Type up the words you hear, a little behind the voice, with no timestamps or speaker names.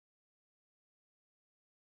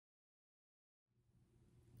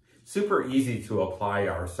Super easy to apply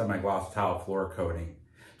our semi-gloss tile floor coating.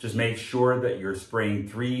 Just make sure that you're spraying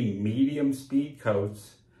 3 medium speed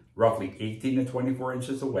coats, roughly 18 to 24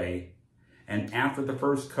 inches away. And after the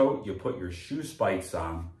first coat, you put your shoe spikes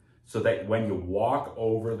on so that when you walk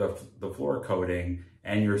over the floor coating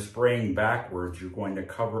and you're spraying backwards, you're going to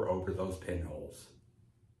cover over those pinholes.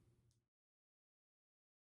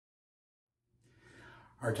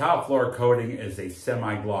 Our tile floor coating is a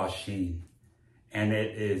semi-gloss sheen, and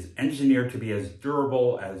it is engineered to be as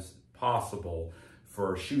durable as possible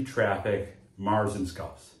for shoe traffic, mars, and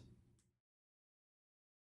scuffs.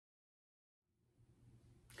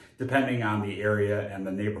 Depending on the area and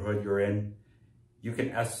the neighborhood you're in, you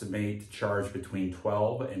can estimate to charge between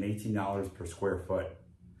 $12 and $18 per square foot.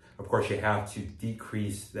 Of course, you have to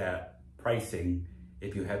decrease that pricing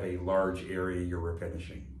if you have a large area you're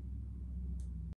refinishing.